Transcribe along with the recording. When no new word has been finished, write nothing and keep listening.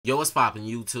Yo, what's poppin'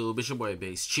 YouTube? It's your boy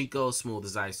Based Chiko, smooth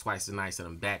as ice, twice as nice, and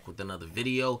I'm back with another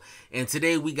video. And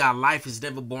today we got Life is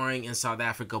Never Boring in South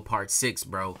Africa Part 6,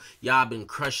 bro. Y'all been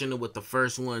crushing it with the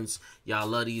first ones. Y'all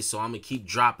love these, so I'm gonna keep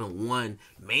dropping one,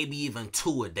 maybe even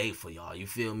two a day for y'all. You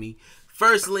feel me?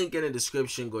 First link in the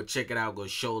description. Go check it out. Go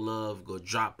show love. Go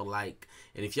drop a like.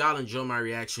 And if y'all enjoy my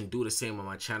reaction, do the same on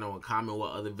my channel and comment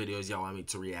what other videos y'all want me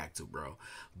to react to, bro.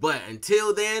 But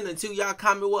until then, until y'all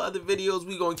comment what other videos,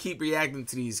 we gonna keep reacting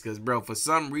to these. Because, bro, for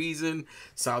some reason,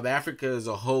 South Africa is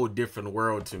a whole different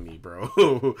world to me,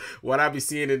 bro. What I be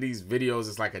seeing in these videos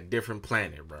is like a different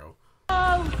planet, bro. You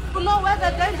know where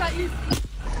the danger is.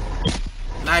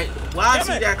 Like, why is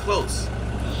he that close?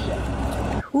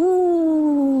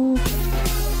 Ooh.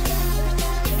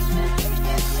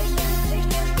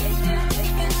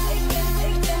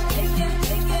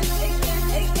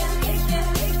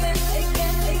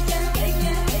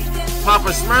 Papa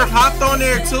Smurf hopped on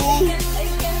there too.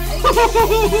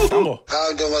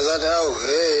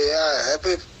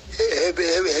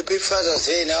 Happy Father's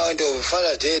Day now,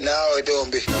 Father's Day now,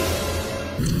 don't be.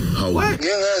 What?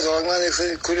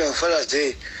 Father's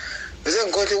Day.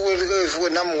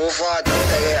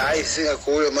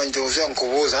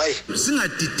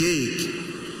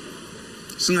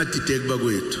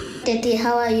 Daddy,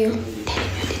 how are you?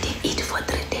 You didn't eat for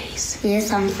 3 days.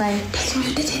 Yes, I'm fine.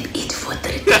 You didn't eat for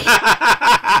 3 days.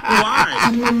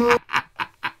 Why?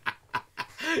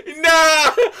 No,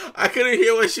 I couldn't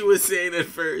hear what she was saying at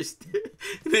first.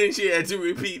 Then she had to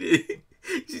repeat it.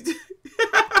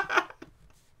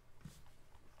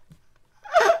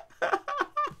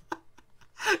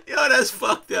 Yo, that's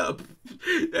fucked up.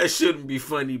 That shouldn't be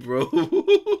funny, bro.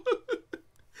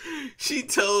 She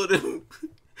told him,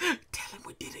 tell him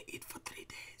we didn't eat for 3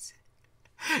 days.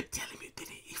 Tell him you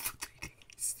didn't eat for 3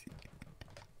 days.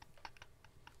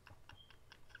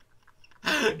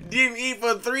 Didn't eat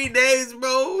for 3 days,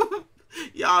 bro.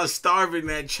 Y'all starving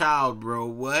that child, bro.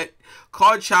 What?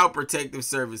 Call Child Protective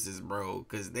Services, bro.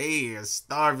 Because they are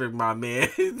starving my man.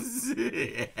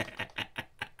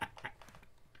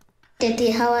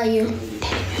 Daddy, how are you? You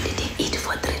didn't eat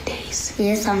for 3 days.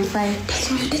 Yes, I'm fine.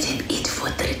 You didn't eat for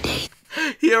 3 days.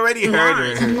 He already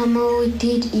heard her. Mama, we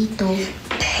did eat though.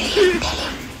 Tell him.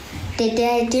 Daddy,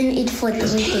 I didn't eat for 3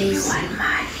 days.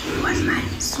 One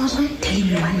man. Sorry? Tell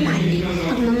him 1 man.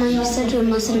 But Mama, you said we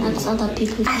mustn't ask other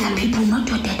people. Other people, not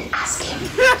your dad, ask him.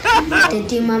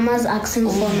 Daddy, Mama's asking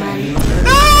for money.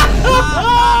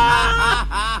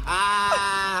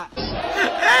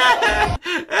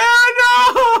 Hell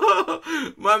no!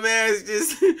 My man's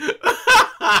just...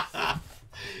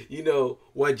 You know,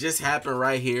 what just happened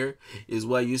right here is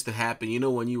what used to happen. You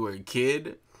know, when you were a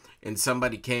kid and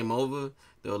somebody came over,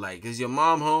 they were like, is your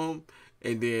mom home?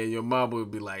 And then your mom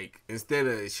would be like, instead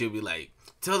of, she'll be like,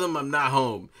 tell them I'm not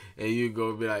home. And you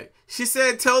go be like, she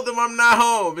said, tell them I'm not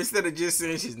home. Instead of just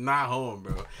saying she's not home,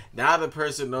 bro. Now the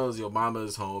person knows your mama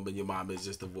is home and your mama is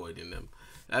just avoiding them.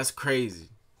 That's crazy.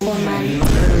 For money.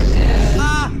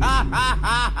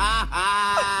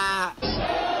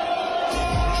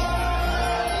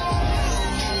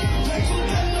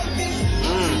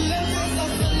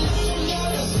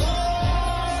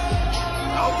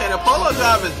 Okay, the polo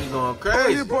drivers be going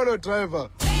crazy. Polo driver.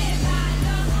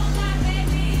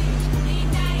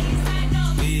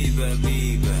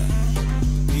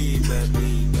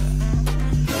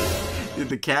 Did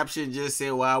the caption just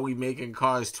say, why are we making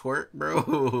cars twerk,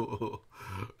 bro?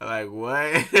 Like,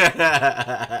 what?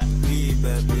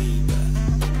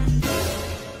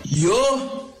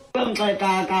 Yo.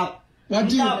 What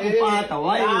do you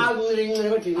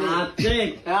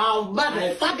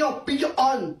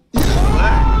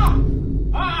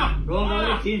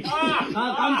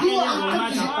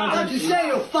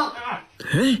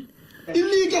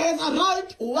Illegal has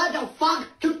arrived. What the fuck?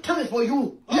 To tell it for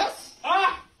you. Yes.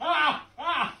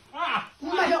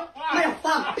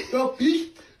 Motherfucker. Your bitch.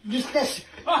 This.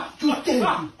 To tell you.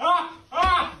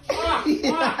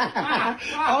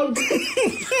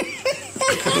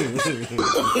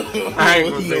 I ain't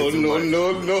gonna say too much. No.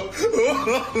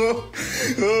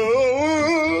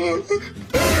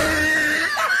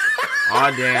 Oh,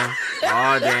 damn.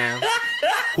 Oh, damn.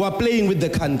 We're playing with the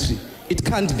country. It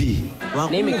can't be.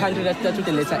 Name a country that starts with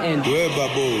the letter N.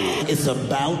 It's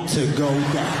about to go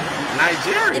down.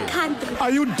 Nigeria. A country.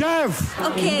 Are you deaf?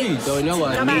 Okay. So you know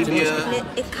what? Namibia.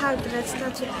 A country that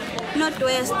starts with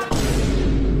Northwest.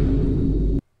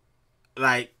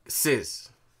 Like, sis.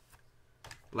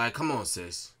 Like, come on,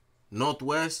 sis.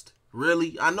 Northwest?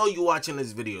 Really? I know you watching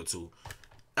this video, too.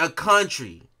 A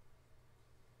country.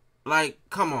 Like,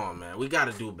 come on, man. We got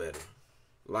to do better.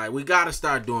 Like, we got to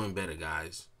start doing better,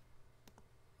 guys.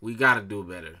 We got to do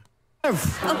better.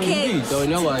 Okay. You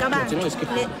know what? Come on. You know,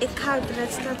 skip it. A card,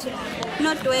 let's start it.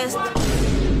 Northwest.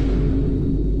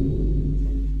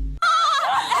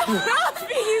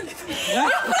 Province!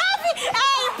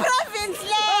 Hey, province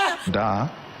leyo! Da.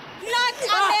 Not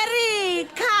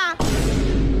America!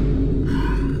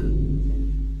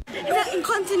 The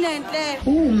continent leyo.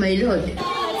 Oh, my lord.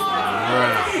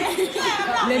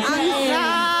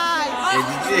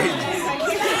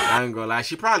 I ain't gonna lie,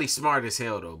 she probably smart as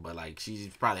hell though, but like she's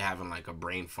probably having like a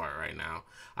brain fart right now.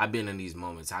 I've been in these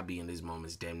moments. I be in these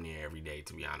moments damn near every day,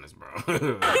 to be honest, bro. A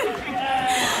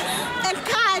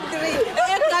country.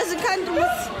 A country.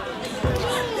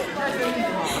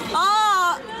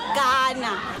 Oh,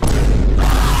 Ghana.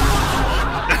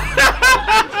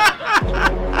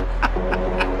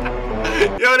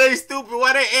 Yo, they stupid.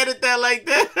 Why they edit that like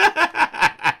that?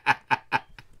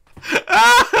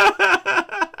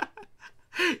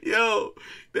 Yo,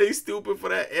 they stupid for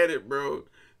that edit, bro.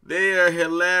 They are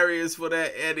hilarious for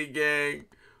that edit, gang.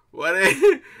 Why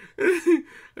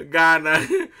they... Ghana.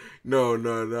 No.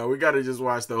 We gotta just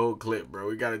watch the whole clip, bro.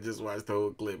 We gotta just watch the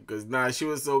whole clip. Because, nah, she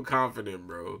was so confident,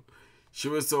 bro. She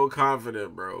was so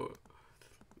confident, bro.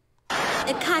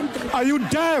 A country. Are you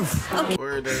deaf? Okay.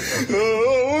 Word that.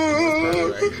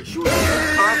 She was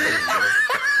so confident,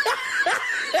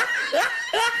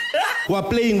 bro. We're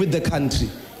playing with the country.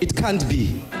 It can't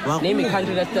be. Name a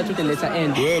country that starts with the letter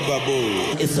N.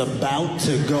 It's about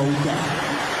to go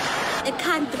down. A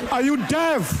country. Are you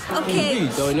deaf? Okay.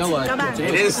 You know what? Come on. It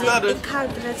didn't stutter. A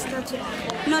country, let's start it.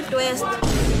 Northwest.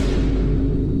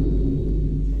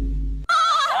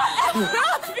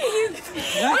 Province!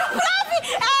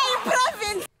 Hey,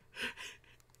 province!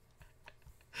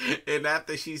 And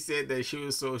after she said that, she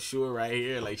was so sure right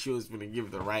here, like she was gonna give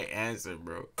the right answer,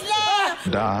 bro.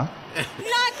 Da.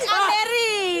 Not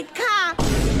America!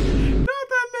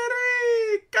 North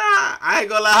America! I ain't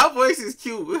gonna lie, her voice is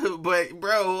cute, but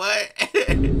bro, what?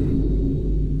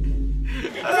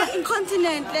 The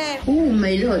continent there. Oh,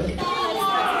 my lord. A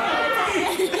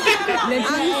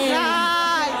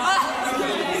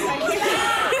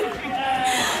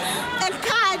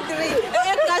country. A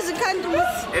country.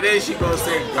 And then she gonna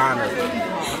say Ghana.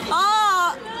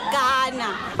 Oh, Ghana.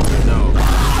 No.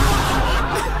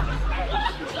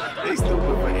 They stupid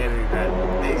for editing that.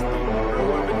 They stupid, bro.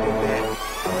 Whoever did that,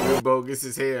 you're bogus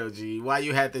as hell, G. Why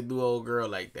you had to do old girl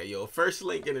like that? Yo, first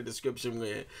link in the description,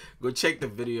 man. Go check the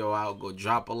video out. Go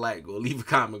drop a like. Go leave a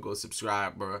comment. Go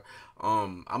subscribe, bro.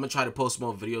 I'm gonna try to post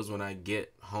more videos when I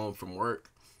get home from work.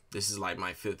 This is like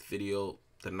my 5th video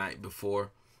the night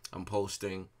before I'm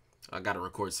posting. I gotta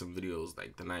record some videos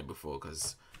like the night before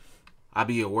because I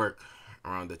be at work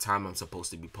around the time I'm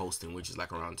supposed to be posting, which is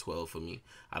like around 12 for me.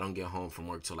 I don't get home from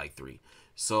work till like 3.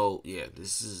 So yeah,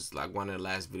 this is like one of the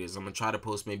last videos. I'm gonna try to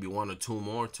post maybe 1 or 2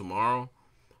 more tomorrow.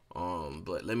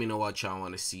 But let me know what y'all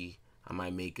want to see. I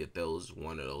might make it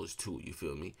one of those 2, you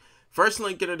feel me? First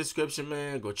link in the description,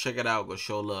 man. Go check it out. Go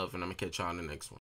show love, and I'm gonna catch y'all in the next one.